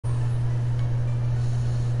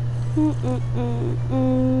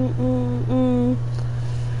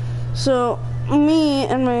So, me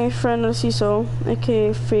and my friend Narciso,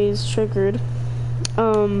 aka Phase Triggered,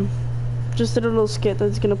 just did a little skit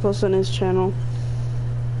that's gonna post on his channel.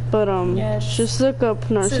 But yes. just look up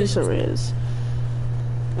Narciso Reyes,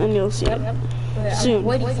 and you'll see it soon. I'm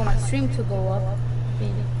waiting for my stream to go up.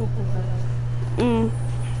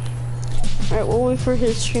 Alright, we'll wait for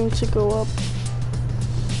his stream to go up.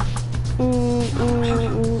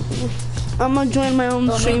 I'm gonna join my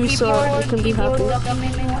own stream so I can be happy.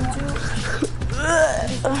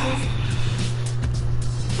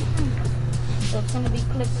 So it's gonna be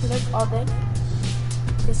click all day.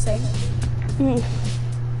 The same.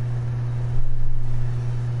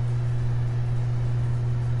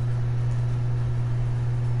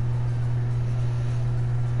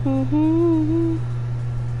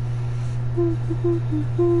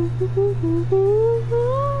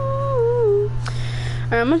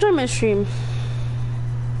 Alright, I'm gonna join my stream.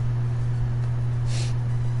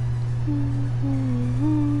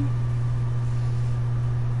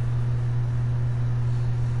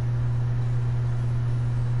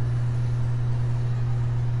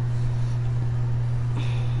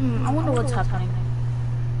 I wonder what's happening.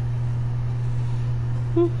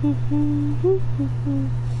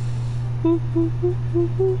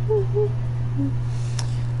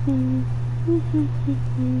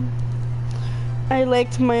 I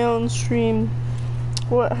liked my own stream.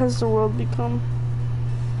 What has the world become?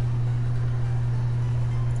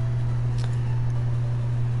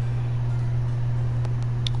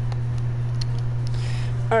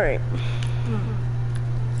 All right.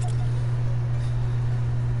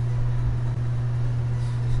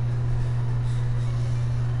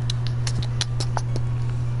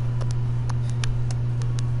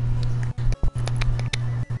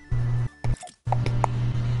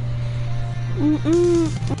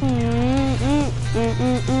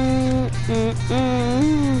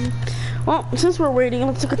 Well, since we're waiting,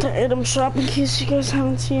 let's look at the item shop in case you guys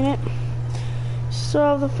haven't seen it. Still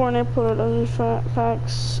have the Fortnite Polar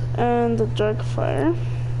packs and the Dark Fire.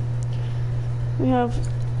 We have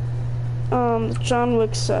the John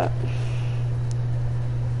Wick set.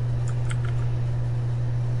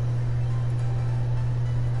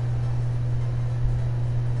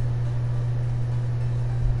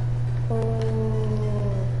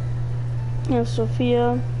 We have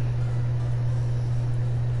Sophia,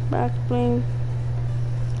 Back Bling,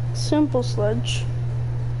 Simple Sledge,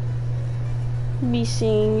 Be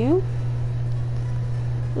Seeing You,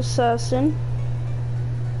 Assassin,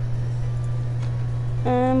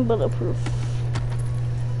 and Bulletproof.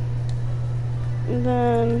 And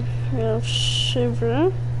then we have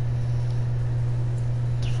Shiver,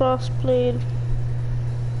 Frostblade,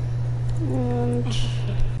 and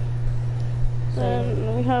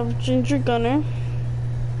then we have Ginger Gunner,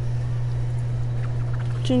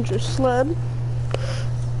 Ginger Sled.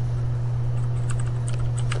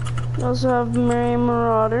 We also have Mary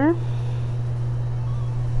Marauder.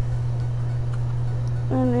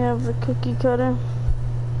 And we have the Cookie Cutter.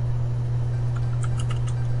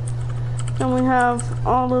 And we have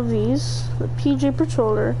all of these. The PJ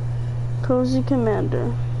Patroller, Cozy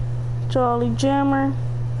Commander, Jolly Jammer,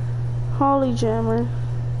 Holly Jammer,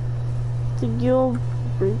 the Guild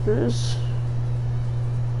Breakers,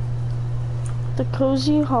 the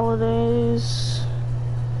Cozy Holidays,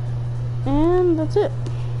 and that's it.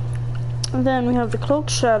 And then we have the Cloaked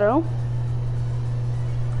Shadow,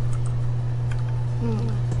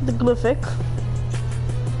 the Glyphic,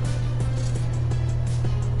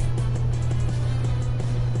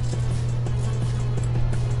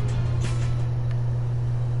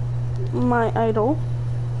 My Idol,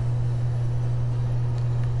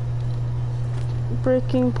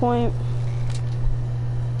 Breaking Point,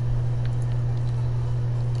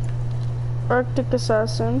 Arctic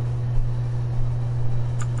Assassin,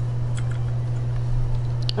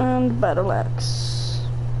 and Battle Axe.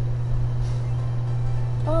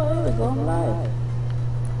 Oh, there we go, I'm live.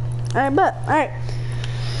 Alright, bet. Alright.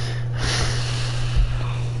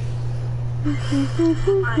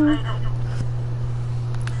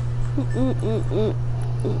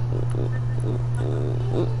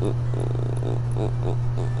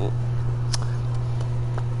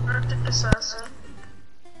 Arctic Assassin.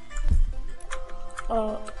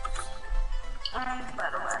 And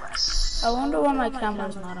Battle Axe. I wonder why my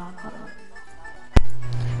camera's not on.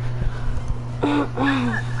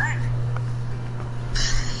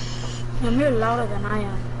 You're louder than I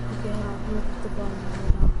am. Okay, I'm gonna put the volume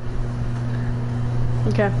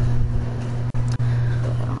Okay.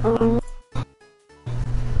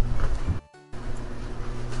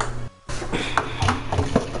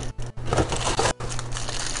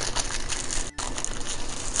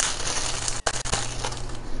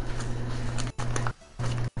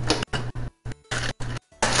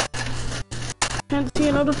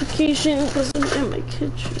 notification because I'm in my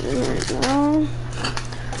kitchen right now.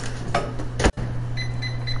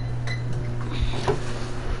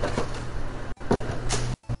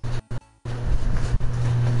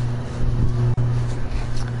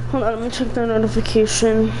 Hold on, let me check the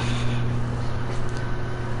notification.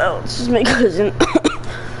 Oh, this is my cousin.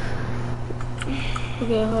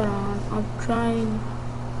 Okay, hold on. I'm trying.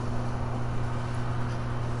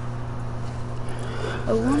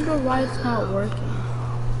 I wonder why it's not working.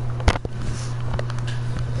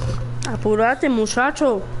 Apurate,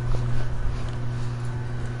 muchacho.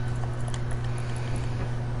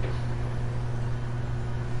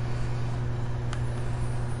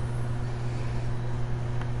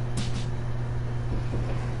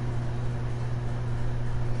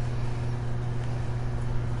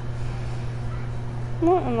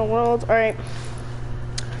 What in the world? Alright.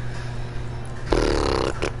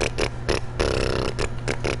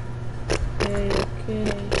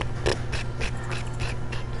 Okay.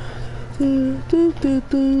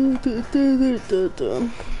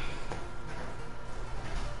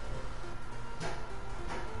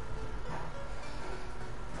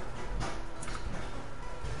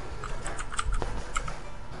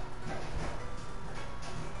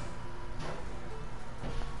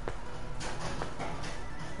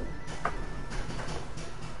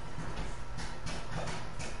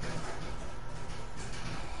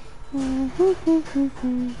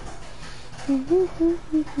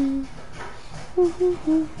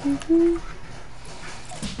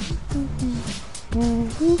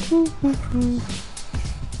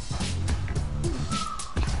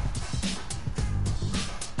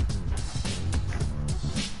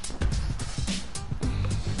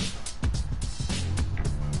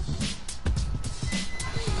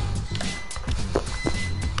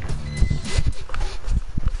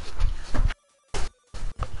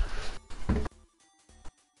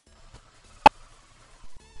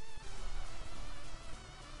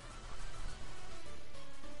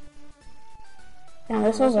 Damn,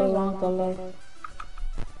 this was a long delay.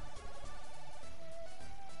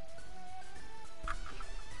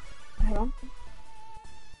 Hello?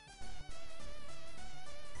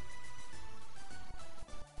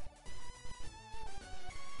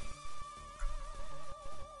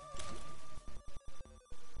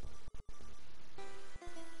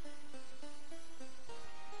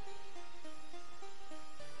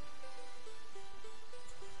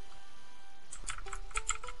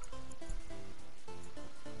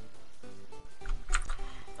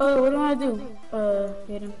 Oh, what do I do?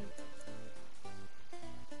 Get him.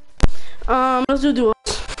 Let's do duos.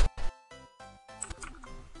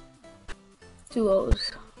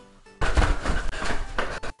 Duos.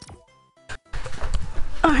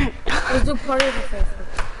 Alright. Let's do party of the faithful.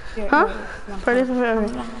 Here, Huh? no, Party of the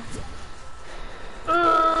faithful.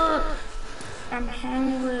 I'm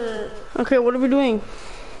hungry. Okay, what are we doing?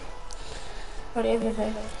 Party of the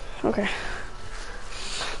faithful. Okay.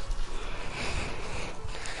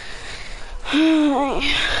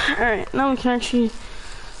 Alright, now we can actually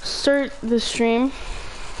start the stream.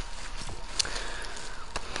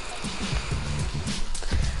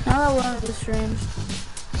 Now that we're on the stream,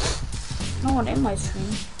 no one in my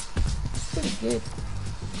stream. It's pretty good.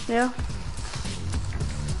 Yeah.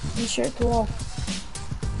 You share it to all.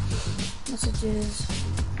 Messages.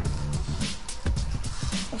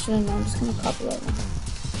 Actually, no, I'm just gonna copyright them.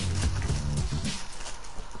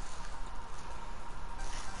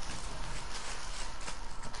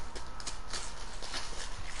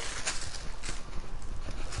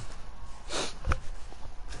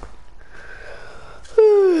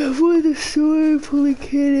 For the story fully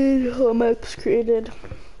created, all maps created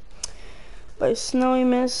by Snowy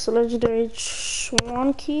Miss, Legendary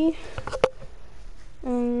Schwanky,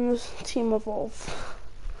 and Team Evolve.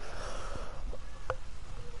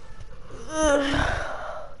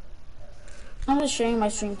 I'm just sharing my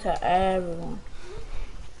stream to everyone.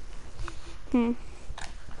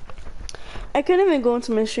 I couldn't even go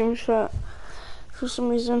into my stream chat for some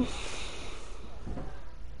reason.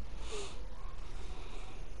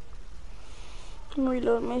 I'm gonna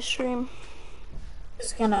reload my stream.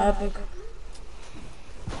 It's kinda epic.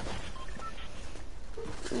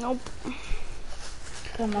 Nope.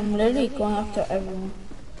 And I'm literally going after everyone.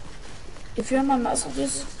 If you're in my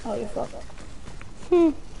messages, oh, you're fucked.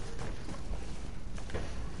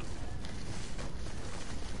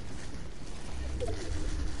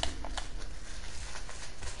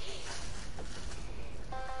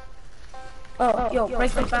 Oh, yo,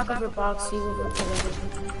 break the back of your box, see what we're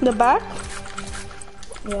doing. The back?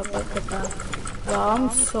 Yeah, break the back. Yo, I'm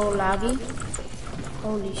so laggy.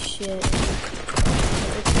 Holy shit. It's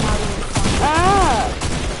not even fun. Ah!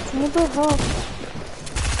 What the hell?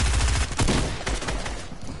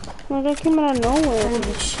 Like I came out of nowhere.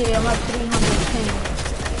 Holy shit, I'm at 300 ping.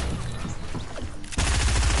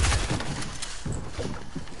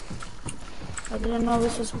 I didn't know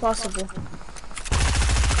this was possible.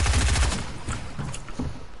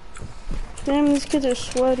 Damn, these kids are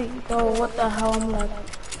sweaty. Oh, what the hell? I'm like,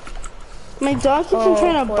 My dog keeps on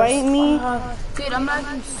trying to bite me. Dude, I'm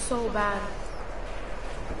lagging so bad.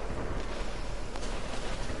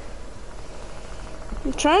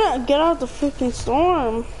 I'm trying to get out the freaking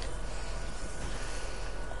storm.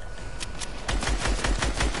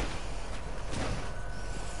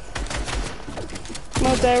 I'm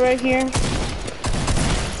gonna die right here.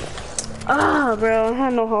 Ah, bro, I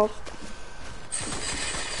had no health.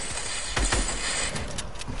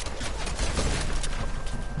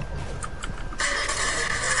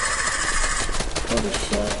 Holy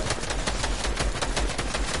shit.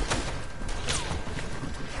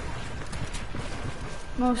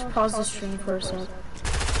 Let's pause the stream for a sec.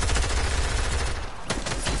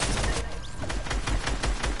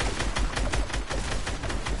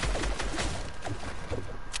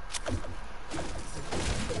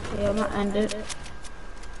 Okay, I'm gonna end it.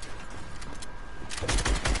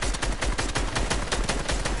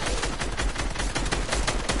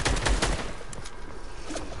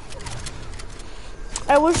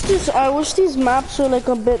 I wish these maps were like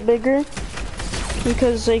a bit bigger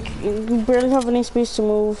because like you barely have any space to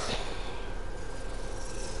move.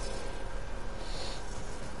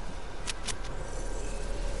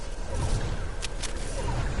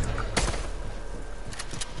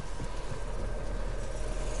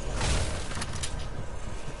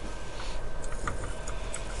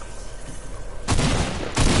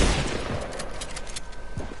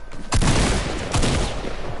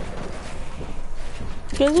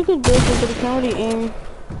 You guys are good builders, but you can't really aim.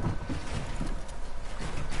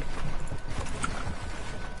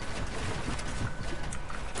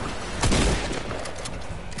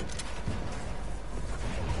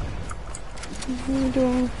 What are you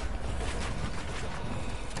doing?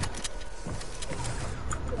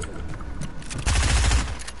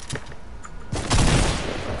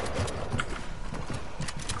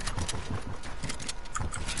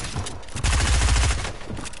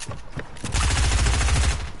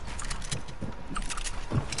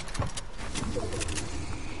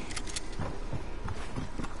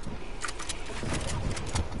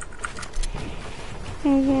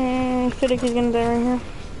 I feel like he's gonna die right here.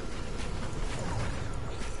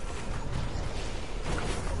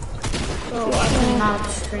 Oh, I cannot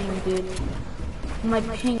stream, dude. My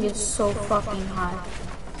ping is so fucking high.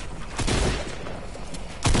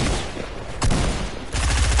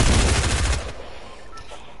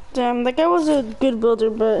 Damn, that guy was a good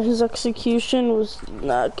builder, but his execution was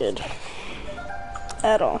not good.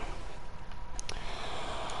 At all.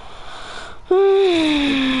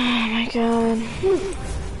 Oh my god.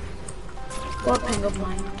 What ping of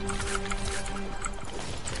mine?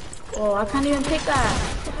 Oh, I can't even pick that.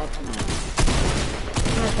 What the heck, man?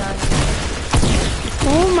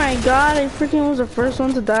 Oh my god, I freaking was the first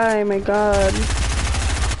one to die, my god.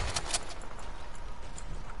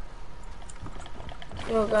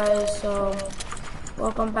 Yo guys, so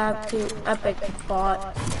welcome back to Epic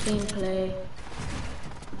Bot Gameplay.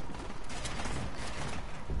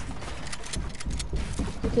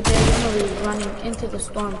 Today we're gonna be running into the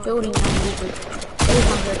storm building on music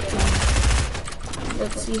 800 ping.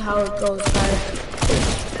 Let's see how it goes, guys.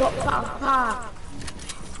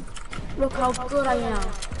 Look how good I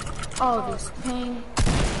am. All this ping.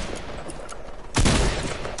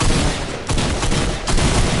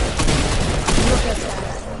 Look at that.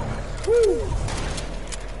 Woo.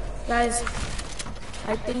 Guys,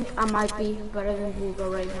 I think I might be better than Google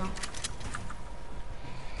right now.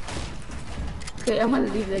 Okay, I'm gonna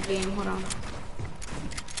leave the game. Hold on.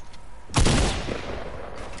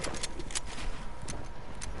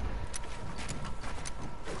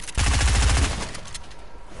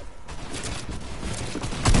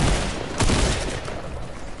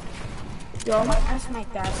 Yo, I'm gonna ask my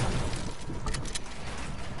dad something.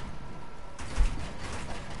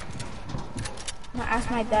 I'm gonna ask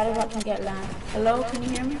my dad if I can get land. Hello, can you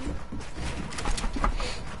hear me?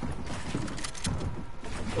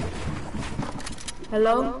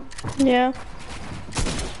 Hello? Yeah.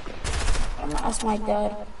 I'm gonna ask my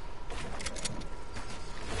dad.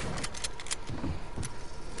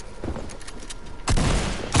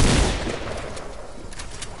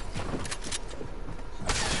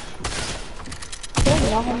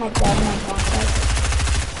 I don't have my dad in my contact.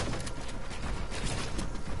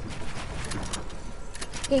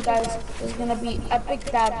 Okay guys, this is gonna be epic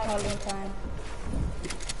dad calling time.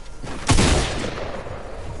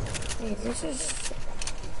 Hey, this is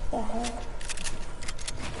the hell.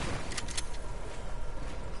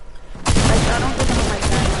 Like, I don't think I'm like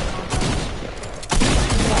that right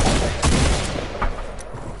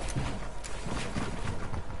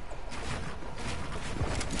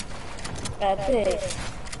now. Epic.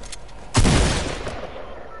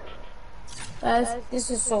 Guys, this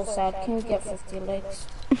is so sad. Can we get 50 likes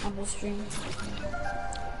on the stream?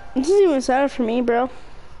 This is even sad for me, bro.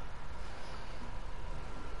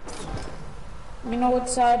 You know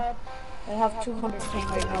what's sad? I have 200 ping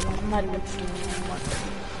right now, but I'm not even streaming anymore.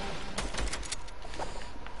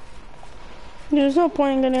 There's no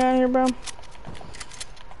point in getting out of here, bro. I'm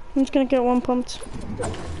just gonna get one pumped.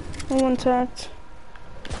 And one tacked.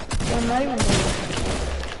 I'm not even doing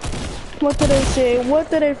it. What did I say? What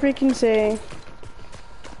did I freaking say?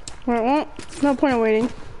 Alright, well, no point in waiting.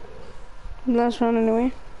 Last round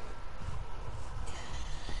anyway.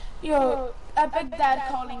 Yo, epic dad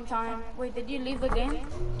calling time. Wait, did you leave the game?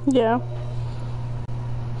 Yeah.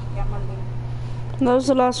 Yeah, I'm gonna leave. That was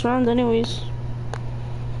the last round anyways.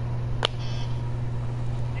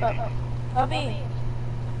 Papi,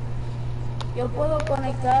 yo puedo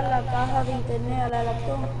conectar la caja de internet a la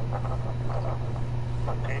laptop.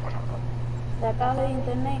 La caja de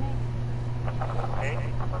internet.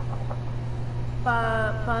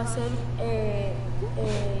 Para hacer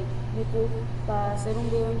YouTube, para hacer un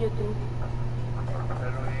video en YouTube.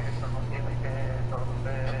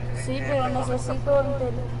 Sí, pero necesito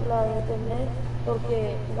la internet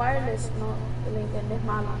porque wireless no, la internet es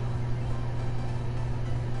mala.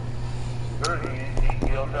 ¿Y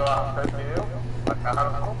dónde vas a hacer el video? ¿Acá a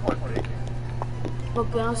los compuestos? ¿Por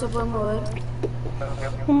qué no se puede mover?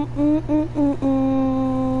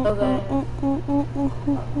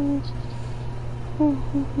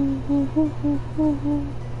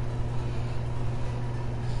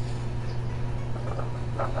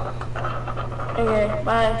 Okay,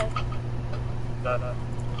 bye.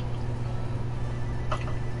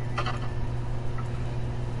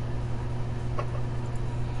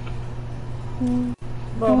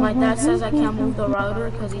 Bro, my dad says I can't move the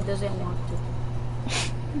router because he doesn't want to.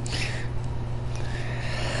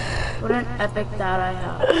 What an epic dad I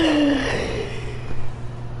have.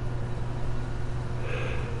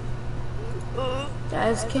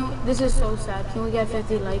 Guys, this is so sad. Can we get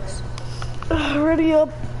 50 likes? Ready up.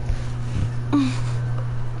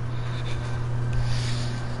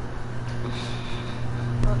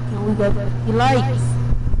 Can we get 50 likes?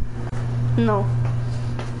 No.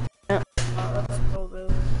 I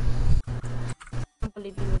can't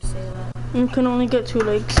believe you would say that. You can only get 2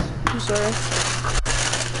 likes. I'm sorry.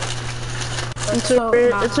 It's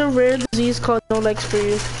a rare disease called no likes for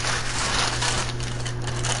you.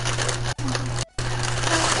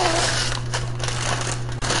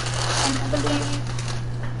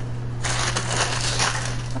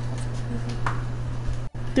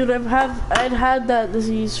 Dude, I'd had that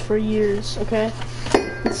disease for years. Okay,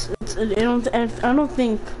 I don't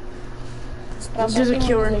think there's a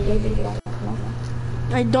cure.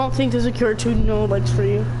 I don't think there's a cure to no likes for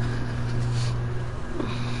you.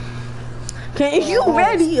 Can you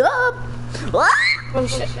ready up? What? Oh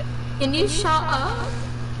shit. Can you shut up?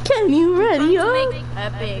 Can you ready up?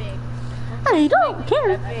 Epic. I don't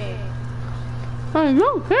care. Epic. I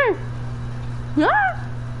don't care. Ah!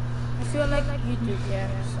 I feel like you do care,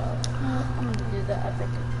 so I'm gonna do the epic.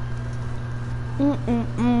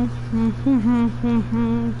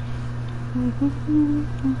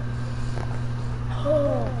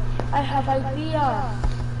 Oh, I have idea.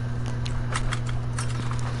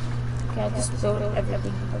 Okay, I just built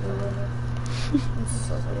everything everywhere. I'm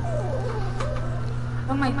so good.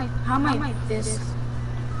 How am I this?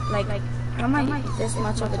 Like, how am I this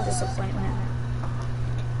much of a disappointment?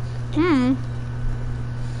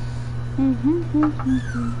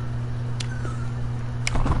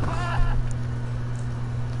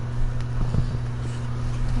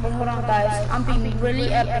 But hold on, guys. I'm being really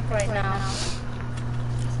epic right now.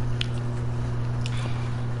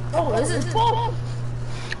 Oh, this is full.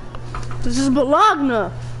 This is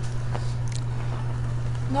Bologna.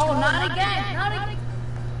 No, not again. Not again.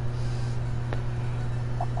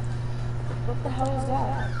 What the hell is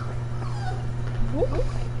that?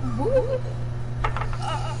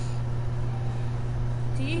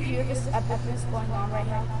 Do you hear this epicness going on right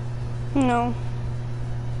now? No.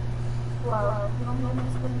 Wow. You don't hear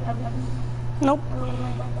this going everything? Nope.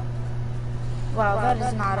 Wow, that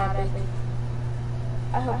is not epic.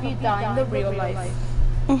 I hope you die in the real life.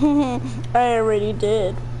 I already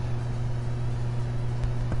did.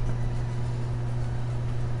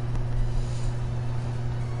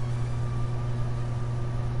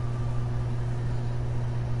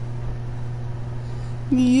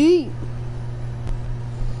 Yeet.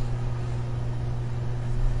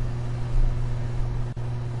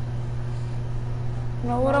 You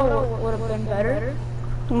know what would have been better?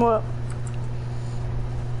 What?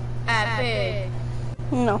 Epic.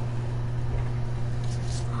 No.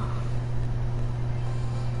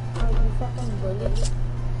 Oh, you fucking bully.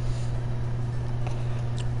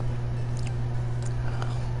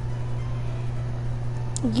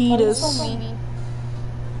 Yeetus. So mean.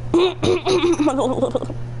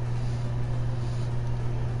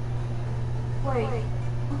 Wait,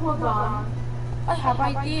 hold on. I have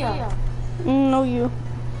an idea. No, you.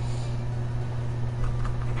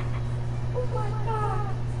 Oh my god.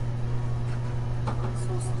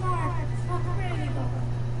 So smart. So pretty.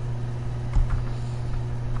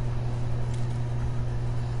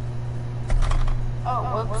 Oh,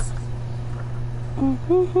 whoops.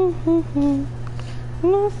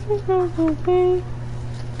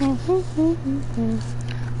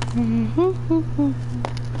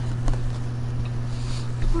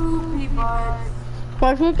 Poopy butt.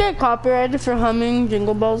 Watch me get copyrighted for humming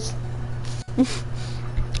Jingle Bells.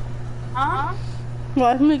 Huh?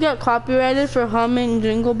 Watch me get copyrighted for humming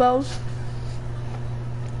Jingle Bells.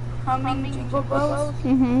 Humming Jingle Bells?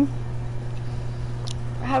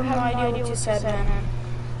 I have no idea what you said, man.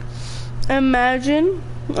 Imagine,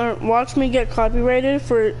 or watch me get copyrighted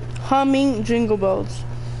for humming Jingle Bells.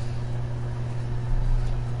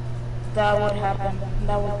 That would happen.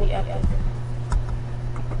 That would be epic.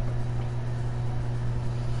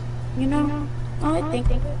 You know, I think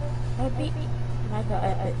that would be mega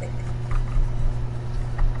epic.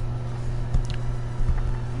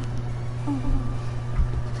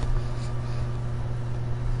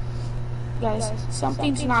 Guys,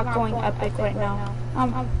 something's not going epic right now.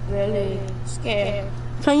 I'm really scared.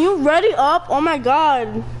 Can you ready up? Oh my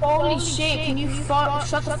god. Holy shit, can you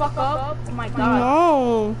shut the fuck up? Oh my god.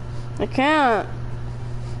 No, I can't.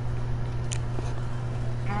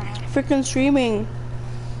 Freaking streaming.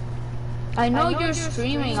 I know you're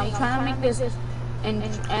streaming. I'm trying to make this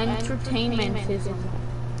entertainmentism.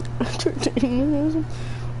 Entertainment?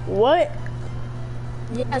 What?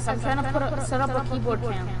 Yes, I'm trying to set up a keyboard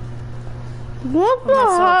cam. What the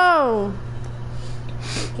hell?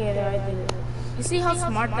 Okay, there I did it. You see how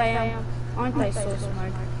smart I am? Aren't I so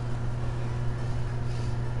smart?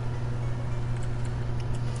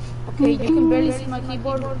 Okay, you can barely see my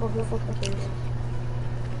keyboard, but who fucking cares?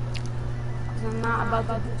 I'm not about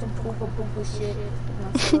to do some poo shit with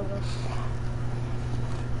my server.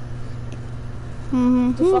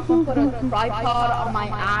 To fucking put a tripod on my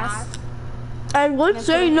ass. I would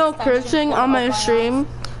say no cursing on my stream.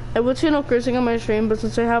 I would say no cursing on my stream, but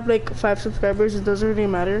since I have like 5 subscribers, it doesn't really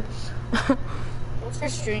matter. What's your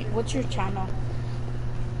stream? What's your channel?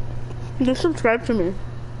 Just subscribe to me.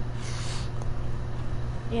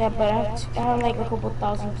 Yeah, but I have like a couple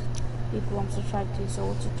thousand people I'm subscribed to, so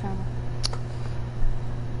what's your channel?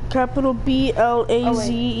 Capital BLAZEENG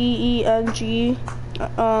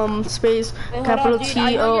space capital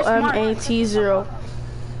TOMAT0.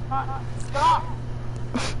 Stop!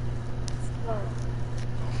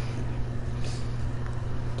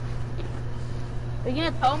 Are you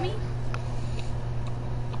gonna tell me?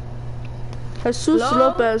 Jesus Hello?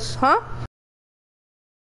 Lopez, huh?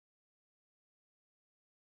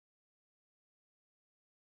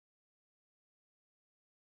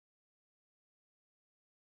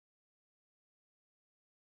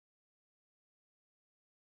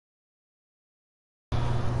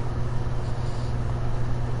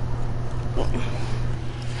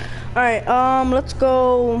 Alright, let's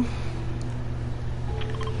go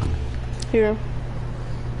here.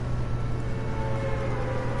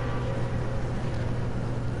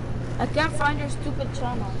 I can't find your stupid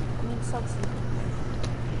channel. I mean, it sucks.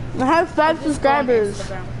 I have 5 subscribers.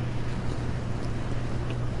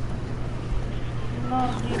 No,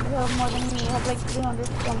 you have more than me. You have like 300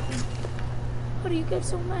 something. How do you get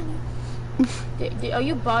so many? Are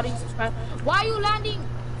you botting subscribers? Why are you landing?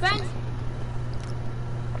 Fence?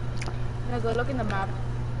 No, go look in the map.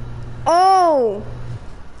 Oh!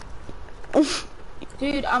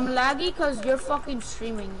 Dude, I'm laggy because you're fucking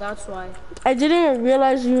streaming. That's why. I didn't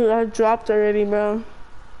realize you had dropped already, bro.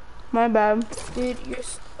 My bad. Dude,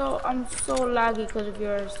 I'm so laggy because of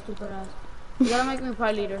your stupid ass. You gotta make me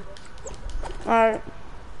party leader. Alright.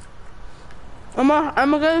 I'm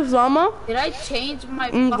gonna get Zama. Did I change my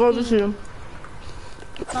Go to fucking you.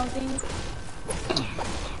 something?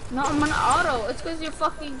 No, I'm an auto. It's because you're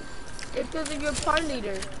fucking. It's because of your party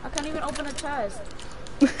leader. I can't even open a chest.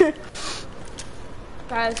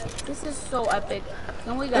 Guys, this is so epic.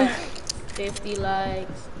 Then we got 50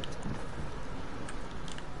 likes.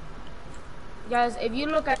 Guys, if you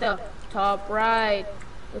look at the top right,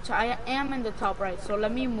 which I am in the top right, so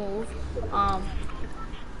let me move.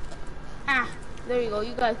 There you go.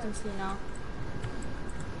 You guys can see now.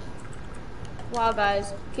 Wow,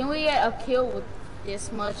 guys, can we get a kill with this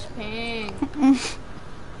much ping?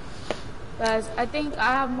 Guys, I think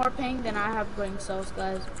I have more ping than I have brain cells,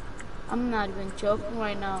 guys. I'm not even joking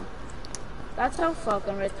right now. That's how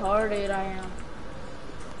fucking retarded I am.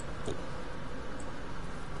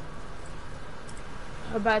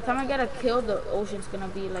 But by the time I get a kill, the ocean's gonna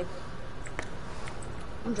be like...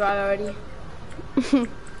 I'm dry already. Okay,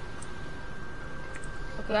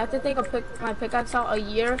 I have to take my pickaxe out a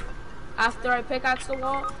year after I pickaxe the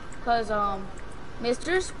wall. Because,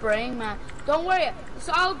 Mr. Spring, man. Don't worry.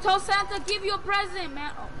 So I'll tell Santa to give you a present,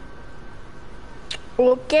 man.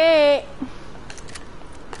 Okay.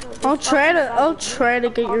 I'll try to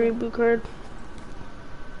get your reboot card.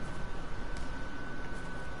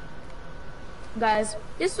 Guys,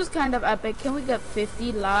 this was kind of epic. Can we get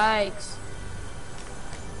 50 likes?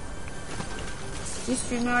 You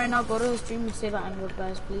streaming right now? Go to the stream and say the N-word,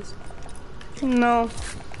 guys, please. No.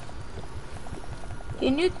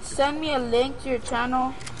 Can you send me a link to your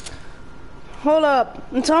channel? Hold up.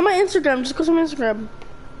 It's on my Instagram. Just go to my Instagram.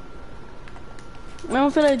 I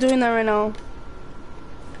don't feel like doing that right now.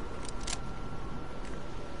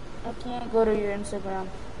 I can't go to your Instagram.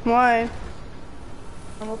 Why?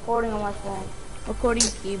 I'm recording on my phone. Recording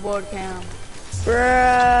keyboard cam.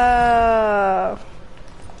 Bruh.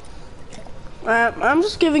 I'm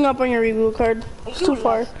just giving up on your reboot card. It's too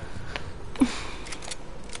far.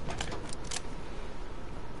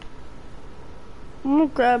 I'm gonna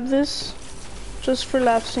grab this just for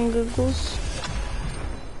laughs and giggles.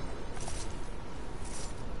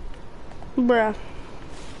 Bruh.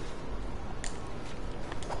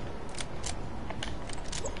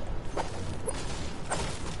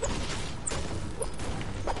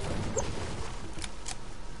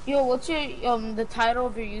 Yo, what's your the title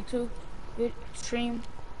of your YouTube stream?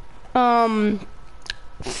 Hold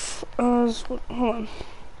on.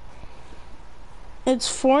 It's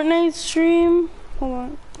Fortnite stream. Hold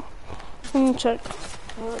on. Let me check.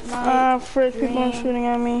 Frick, people are shooting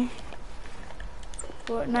at me.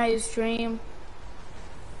 Fortnite stream.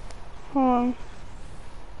 Hold on.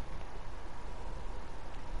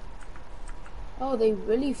 Oh, they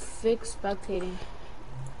really fixed spectating.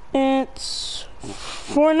 It's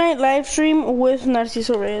Fortnite live stream with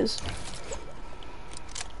Narciso Reyes.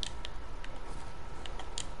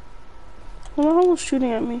 I don't know who's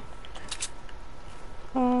shooting at me.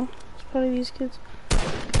 Oh, it's probably these kids.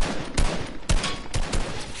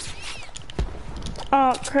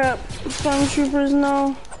 Oh crap, stormtroopers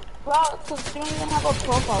now. Wow, because you don't even have a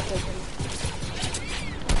profile picture.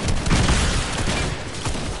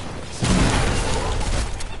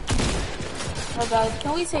 Oh guys,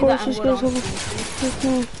 can we say that N-word on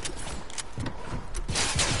stream?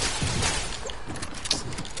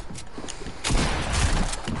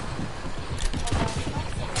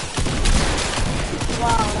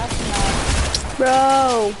 Wow, that's nice.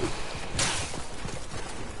 Bro.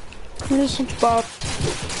 This is Bob.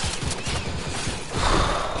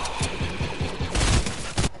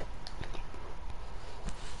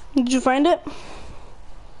 Did you find it?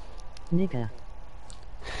 Nigga.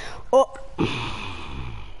 Oh.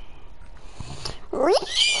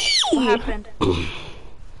 What happened?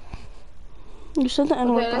 You said the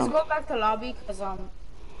N-word. Okay, let's go back to lobby because I'm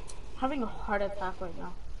having a heart attack right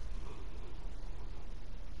now.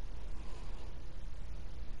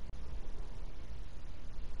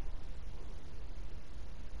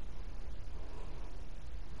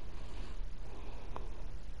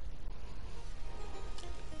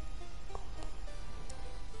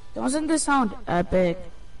 Doesn't this sound epic?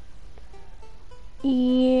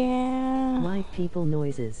 Yeah. White people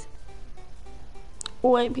noises.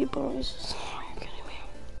 White people noises. Are you kidding me?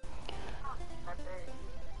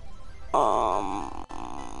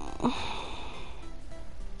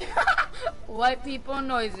 White people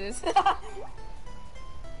noises.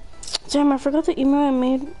 Damn, I forgot the email I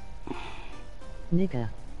made. Nigga.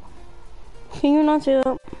 Can you not say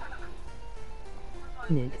that?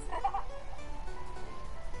 Nig.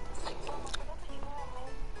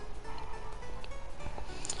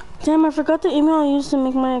 Damn, I forgot the email I used to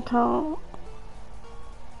make my account.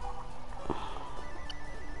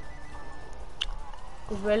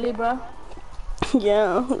 Really, bro?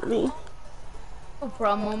 Yeah, really. You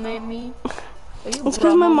promo made me. It's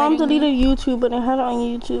because my mom deleted YouTube and I had it on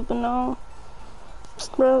YouTube and now,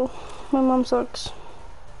 bro, my mom sucks.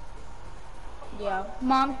 Yeah,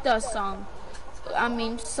 mom does suck.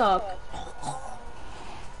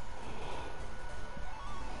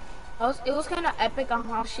 It was kind of epic on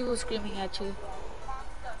how she was screaming at you.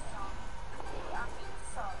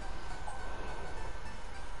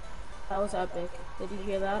 That was epic. Did you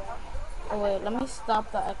hear that? Oh wait, let me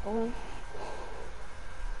stop the echoing.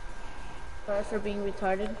 Sorry for being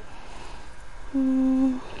retarded.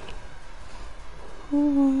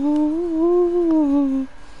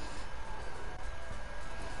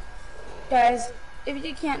 Guys, if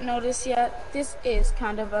you can't notice yet, this is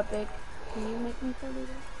kind of epic. Can you make me tell you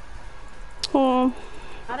that? Oh.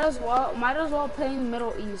 Might as well play in the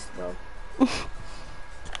Middle East, bro.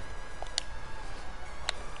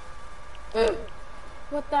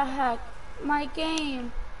 What the heck? My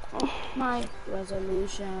game. My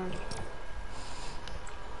resolution.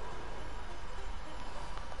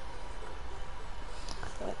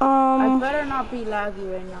 I better not be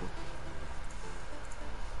laggy right now.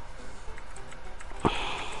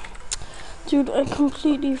 Dude, I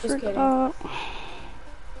completely forgot.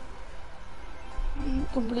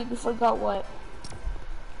 Completely forgot what?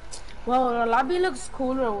 Well, the lobby looks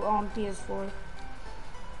cooler on PS4.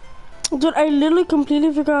 Dude, I literally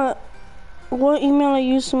completely forgot what email I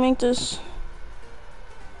used to make this.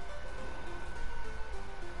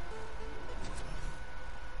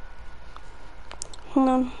 Hold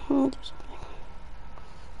on, let me do something.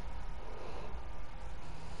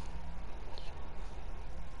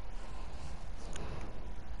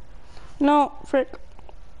 No, frick.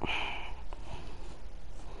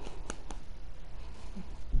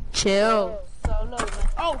 Chill. Solo.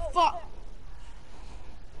 Oh, fuck!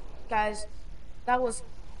 Guys, that was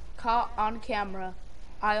caught on camera.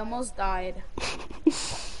 I almost died.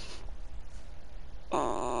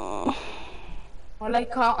 Or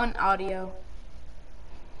like caught on audio.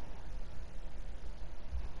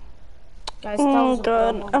 Guys, that Oh was a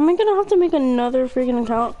god, promo. am I gonna have to make another freaking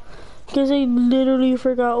account? Because I literally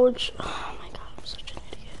forgot which. Oh my god, I'm such an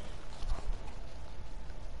idiot.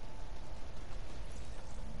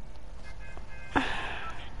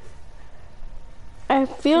 I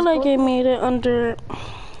feel like I made it under.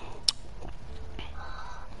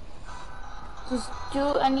 Just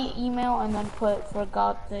do any email and then put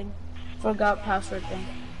forgot password thing.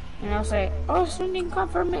 And I'll say, oh, sending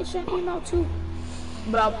confirmation email to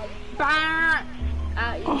blah, blah,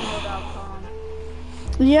 at email.com.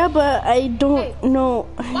 Yeah, but I don't know.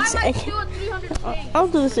 Why am I still at 300 things? I'll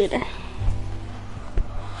do this later.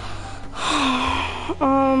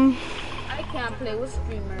 I can't play with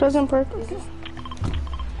streamers. Pleasant Park.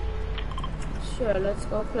 Sure, let's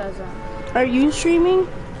go Pleasant. Are you streaming?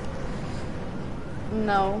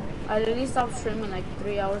 No, I literally stopped streaming like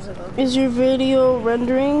 3 hours ago. Is your video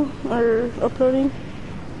rendering or uploading?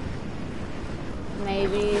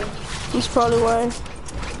 Maybe. That's probably why.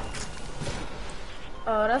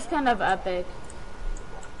 Oh, that's kind of epic.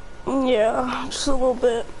 Yeah, just a little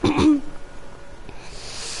bit.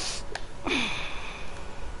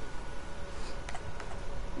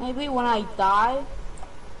 Maybe when I die,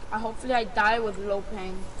 hopefully I die with low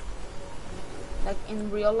ping. Like in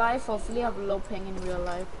real life, hopefully I have low ping in real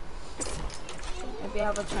life. Maybe I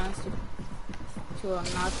have a chance to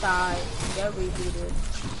not die and get rebooted.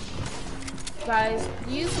 Guys,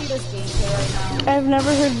 do you see this gameplay right now? I've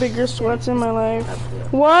never heard bigger sweats in my life.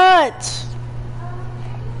 What?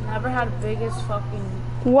 Never had biggest fucking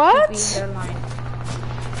What? hairline.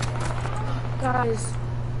 Guys,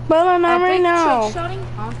 Bella, not right now. Shooting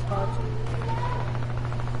on touch.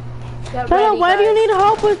 Bella, why do you need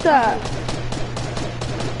help with that?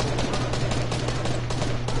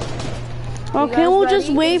 Okay, we'll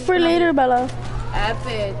just wait for later, Bella.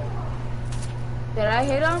 Epic. Did I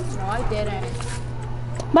hit him? No, I didn't.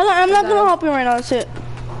 Bella, I'm not gonna help you right now. That's it.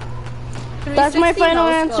 That's my final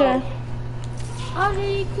answer. How did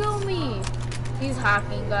he kill me? He's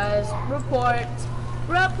hacking, guys. Report.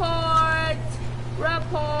 Report.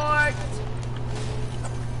 Report.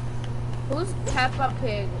 Who's Peppa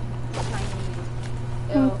Pig?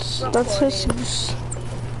 That's Jesus.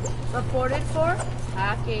 Reported for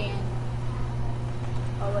hacking.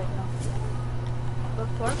 Oh wait, no.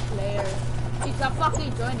 Report player. He's not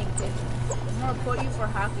fucking joining, kid. I'm gonna report you for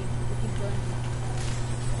hacking. You keep joining.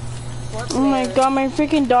 Report Oh my player. god, my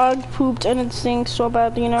freaking dog pooped and it stinks so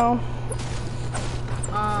bad, you know.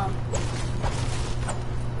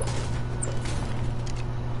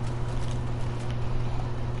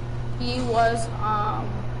 He was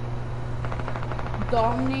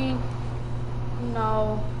Dominic.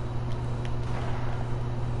 No.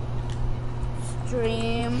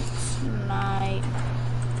 Stream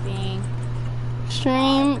sniping.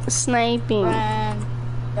 Stream sniping. Friend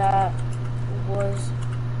that was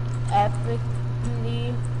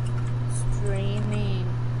epically streaming.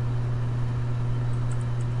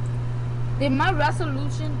 Did my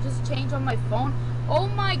resolution just change on my phone? Oh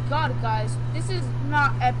my god, guys. This is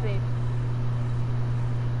not epic.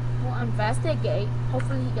 We'll investigate.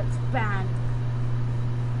 Hopefully he gets banned.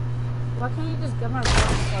 Why can't you just get my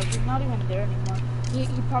phone card? He's not even there anymore. He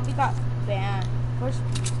probably got banned. Where's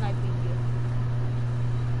sniping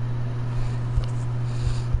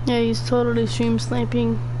you? Yeah, he's totally stream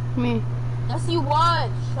sniping me. Yes, he was.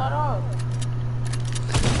 Shut up.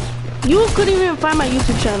 You couldn't even find my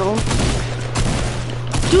YouTube channel.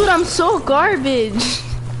 Dude, I'm so garbage.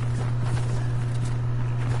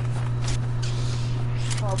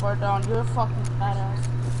 Oh, bar down. You're a fucking badass.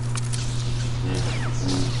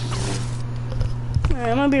 Alright,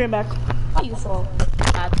 I'm gonna be right back. How you so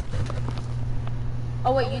bad?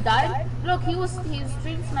 Oh wait, you died? Look, he's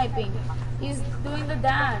stream sniping. He's doing the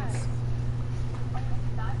dance.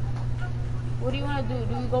 What do you want to do?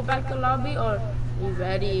 Do we go back to lobby or are you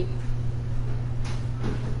ready?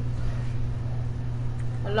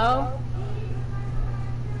 Hello?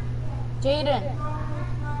 Jaden.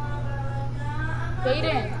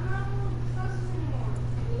 Jaden.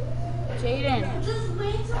 Jaden. Just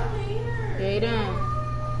wait till later. Jaden.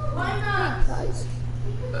 Why not? Hey guys.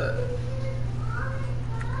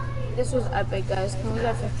 This was epic, guys. Can we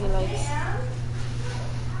get 50 likes?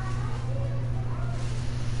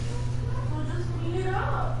 We'll just clean it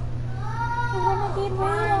up. I wanna get Rita.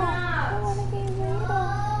 I wanna get Rita.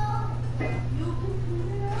 You can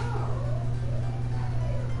clean it up.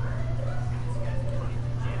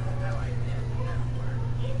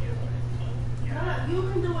 No, you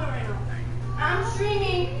can do it right now. I'm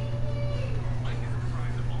streaming.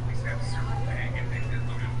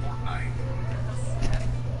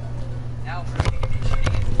 Now,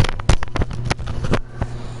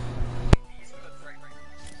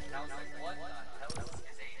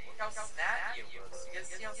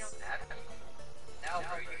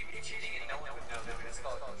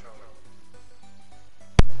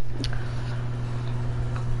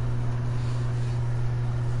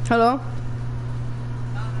 Hello?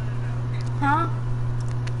 Huh?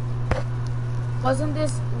 Isn't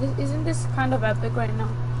this kind of epic right now?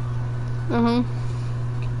 When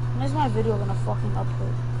is my video gonna fucking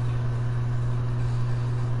upload?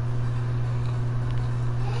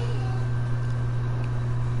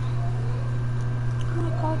 Oh my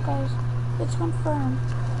god, guys. It's confirmed.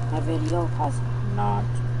 My video has not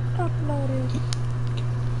uploaded.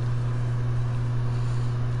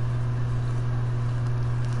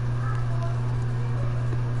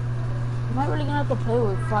 Am I really gonna have to play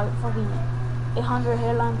with fucking 800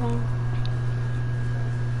 hairline pain?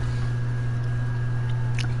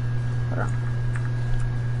 Hold on.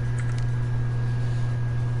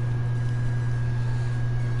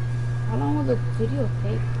 How long will the video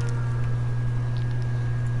take?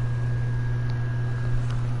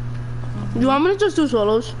 You want me to just do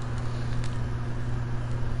solos?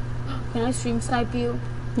 Can I stream snipe you?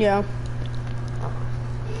 Yeah.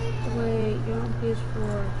 Wait, you're on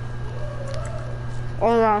PS4.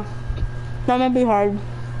 Oh yeah. That might be hard.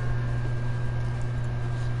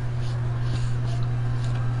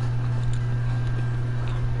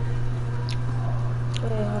 Wait,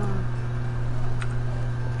 hold on.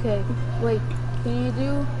 Okay, wait. Can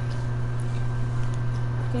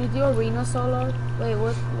you do arena solo? Wait,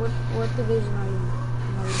 what division are you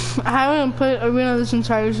in? I haven't played arena this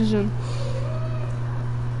entire season.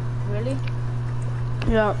 Really?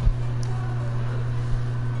 Yeah.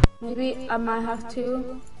 Maybe I might have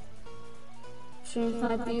to stream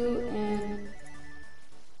snipe you and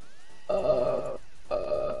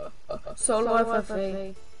solo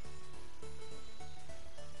FFA.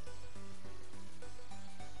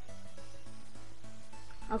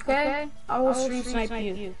 Okay? I will stream snipe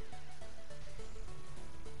you.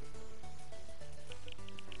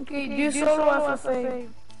 Okay, do solo FFA.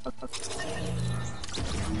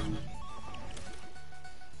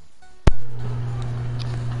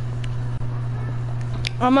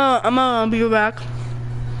 I'm gonna be back.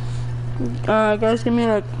 Guys, give me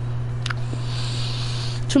like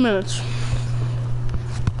 2 minutes.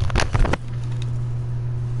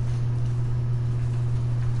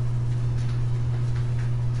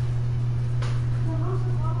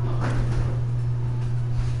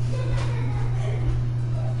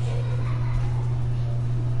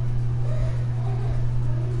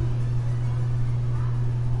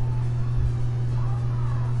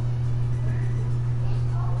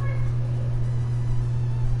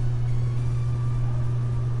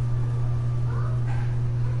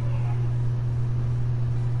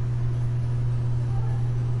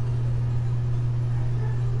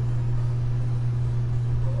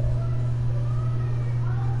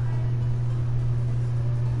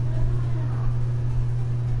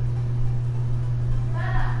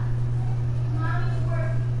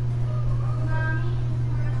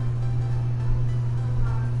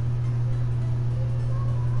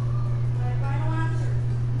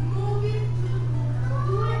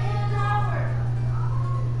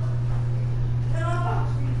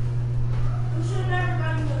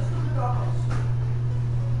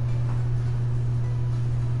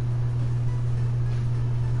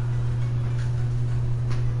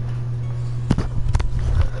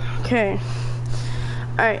 Okay.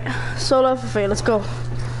 Alright, solo FFA, let's go.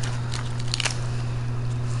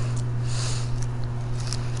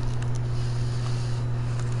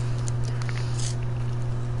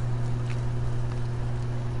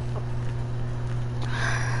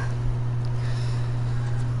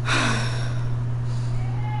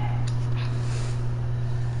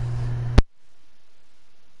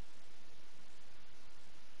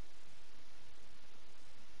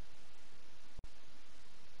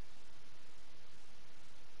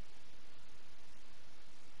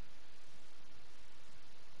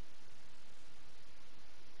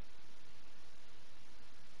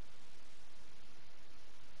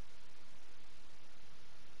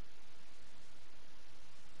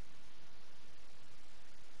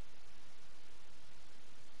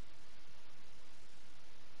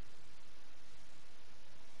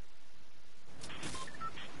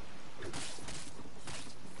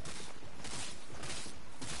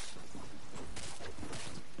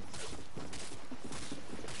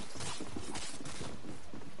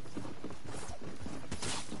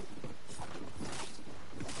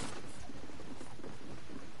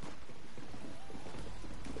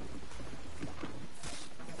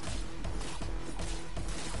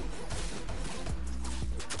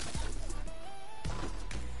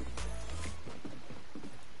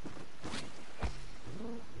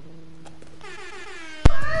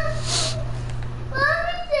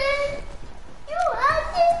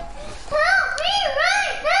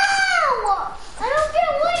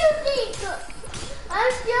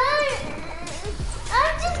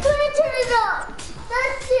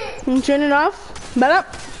 Turn it off. Bella.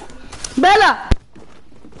 Bella.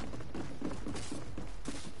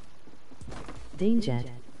 Danger.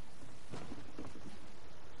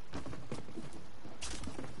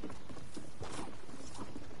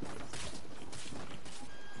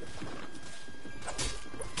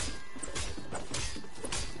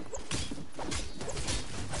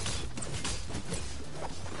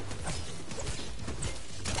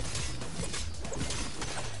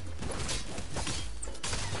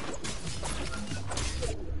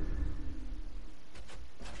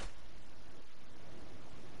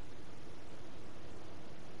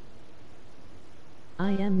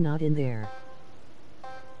 I am not in there.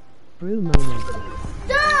 Brew moment.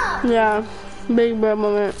 Stop! Yeah, big bro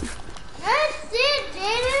moment. That's it,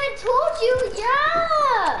 Jaden. I told you,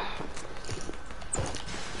 yeah.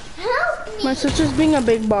 Help me. My sister's being a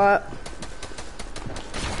big bot.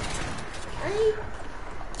 I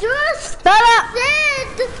just Bella.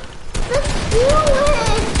 said, let's do it.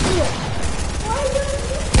 Why don't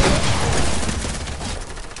you?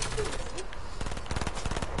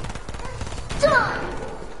 Done.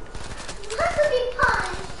 You have to be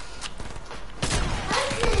punished.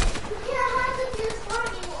 That's it. You can't have to do this for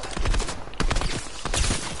anymore.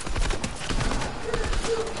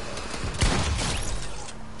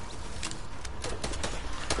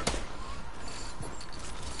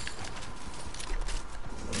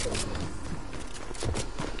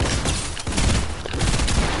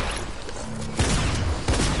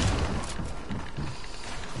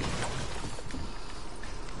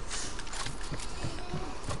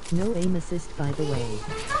 No aim assist by the way.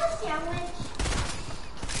 Have a sandwich.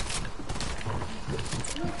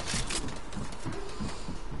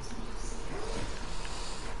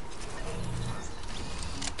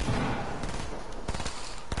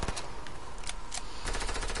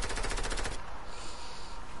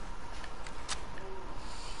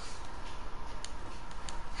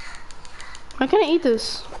 I can't eat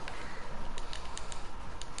this.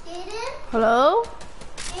 Jaden? Hello?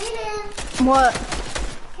 Jaden? What?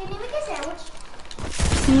 Can you make a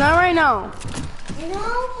sandwich? Not right now. No,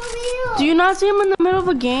 for real. Do you not see him in the middle of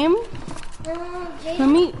a game? No, Let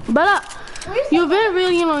Jaden. me. Bella, Where's you've been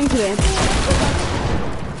really annoying today.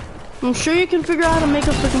 I'm sure you can figure out how to make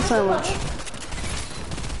a freaking sandwich.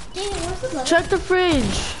 Jaden, where's the butter? Check the fridge.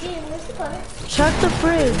 Jaden, where's the butter? Check the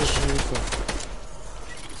fridge.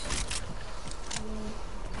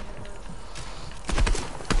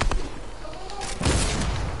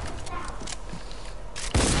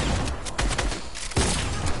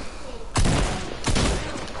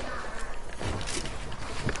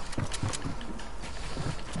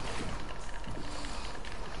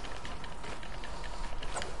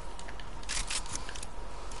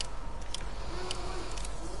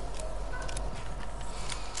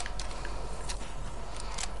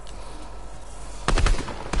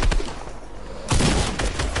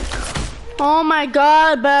 Oh my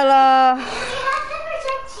God, Bella. You have to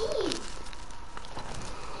protect cheese.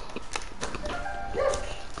 Look,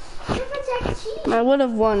 you protect cheese. I would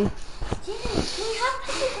have won. Jaden, do you have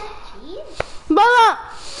to protect cheese? Bella!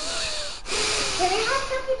 Can I have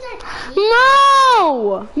pepper jack cheese?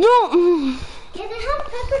 No! No! Can I have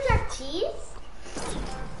pepper jack cheese?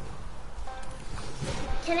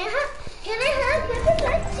 Can I have pepper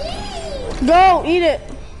jack cheese? Go, eat it.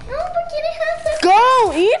 No, but can I have pepper? Go,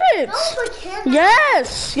 eat it. No, but can I?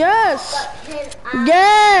 Yes, yes. But can I?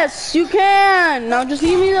 Yes, you can. Now just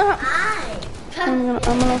leave me the house. I. I'm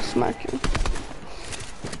gonna smack you.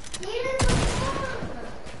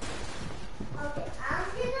 Okay, I'm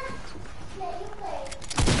gonna play.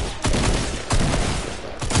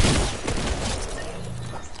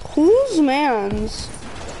 Whose man's?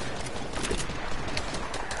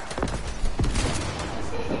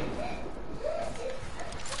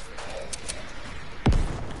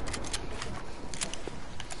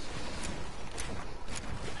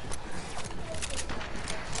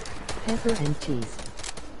 Pepper and cheese.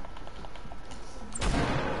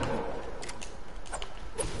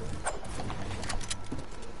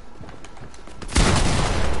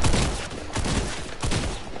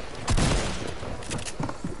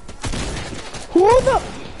 Hold up.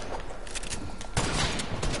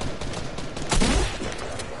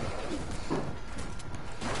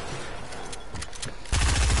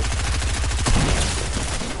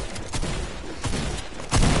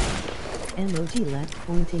 Emoji left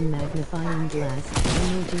pointing magnifying glass.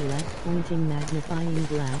 Emoji left pointing magnifying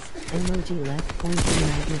glass. Emoji left pointing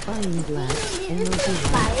magnifying glass. Emoji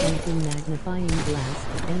right pointing magnifying glass.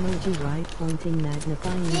 Emoji right pointing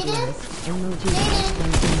magnifying glass. Emoji right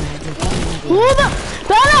pointing magnifying glass. Hold up.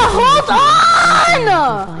 Bella, hold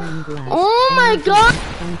on. Oh my god.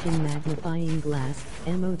 Pointing magnifying glass.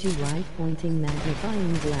 Emoji right pointing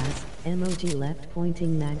magnifying glass. Emoji left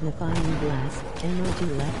pointing magnifying glass. Emoji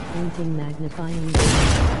left pointing magnifying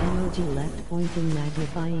glass. Emoji left pointing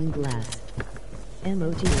magnifying glass.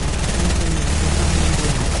 Emoji left pointing magnifying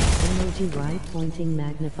glass. Emoji right pointing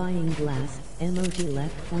magnifying glass. Emoji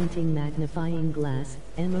right pointing magnifying glass.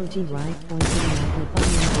 Emoji left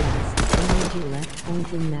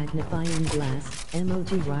pointing magnifying glass.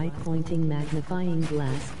 Emoji right pointing magnifying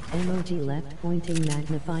glass. Emoji left pointing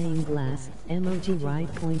magnifying glass. Emoji right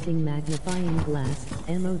pointing magnifying glass.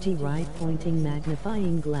 Emoji right pointing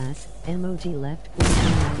magnifying glass. Emoji left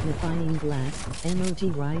pointing magnifying glass. Emoji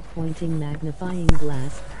right pointing magnifying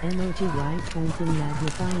glass. Emoji right pointing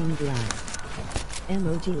magnifying glass.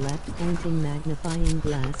 Emoji left pointing magnifying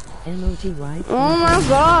glass. Emoji right Oh my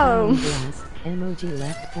god. glass. Emoji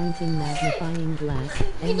left pointing magnifying glass.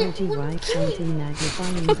 Emoji right pointing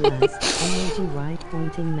magnifying glass. Emoji right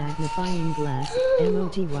pointing magnifying glass.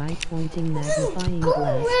 Emoji right pointing magnifying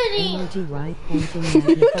glass. Emoji right pointing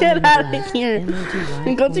magnifying glass. Get out of here. Emoji right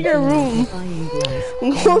And go to your room. magnifying glass.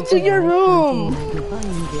 Go to Emoji your right room. pointing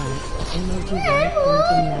magnifying glass. Emoji right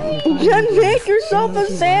pointing magnifying Then glass. make yourself a Emoji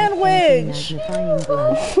right sandwich. pointing magnifying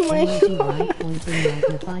glass. Oh my Emoji god. right pointing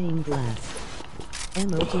magnifying glass.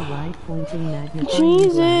 Emoji right pointing magnifying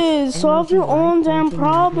Jesus, glass. solve Emoji your own right damn pointing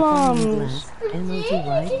magnifying problems. glass. Emoji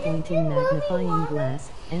right pointing magnifying glass.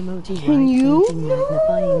 Emoji Can right you? pointing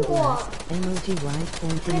magnifying glass. Emoji right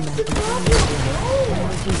pointing magnifying glass.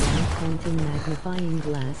 Emoji right pointing magnifying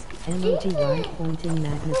glass. Emoji right pointing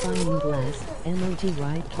magnifying glass. Emoji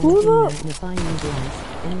right Who's pointing up? magnifying glass.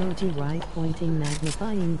 Emoji right pointing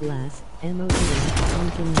magnifying glass. Emoji left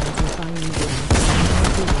pointing magnifying glass.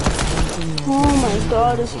 Emoji right pointing Oh my magnifying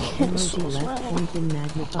god, glass. this kid's so Emoji left sweaty. pointing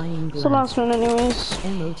magnifying It's the glass. last one anyways.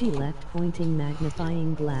 Emoji left pointing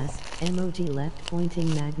magnifying glass. Emoji left pointing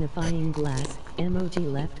magnifying glass. Emoji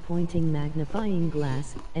left pointing magnifying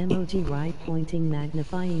glass. Emoji right pointing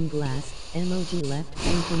magnifying glass. Emoji left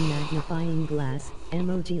pointing magnifying glass.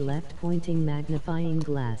 Emoji left pointing magnifying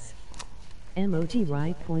glass. Emoji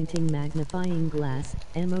right pointing magnifying glass.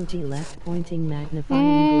 Emoji left pointing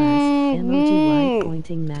magnifying glass. Emoji right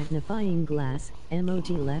pointing magnifying glass.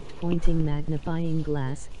 Emoji left pointing magnifying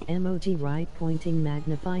glass. Emoji right pointing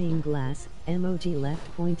magnifying glass. Emoji left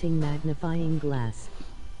pointing magnifying glass.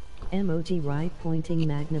 Emoji right pointing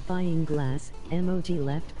magnifying glass. Emoji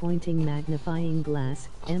left pointing magnifying glass.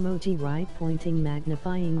 Emoji right pointing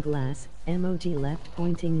magnifying glass. Emoji left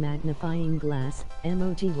pointing magnifying glass.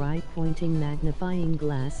 Emoji right pointing magnifying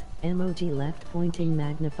glass. Emoji left pointing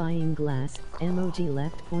magnifying glass. Emoji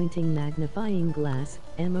left pointing magnifying glass.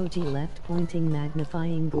 Emoji left pointing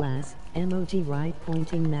magnifying glass. Emoji right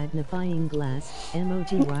pointing magnifying glass.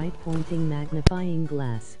 Emoji right pointing magnifying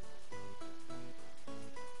glass.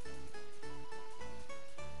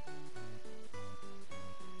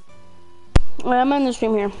 I'm in the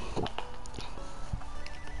stream here.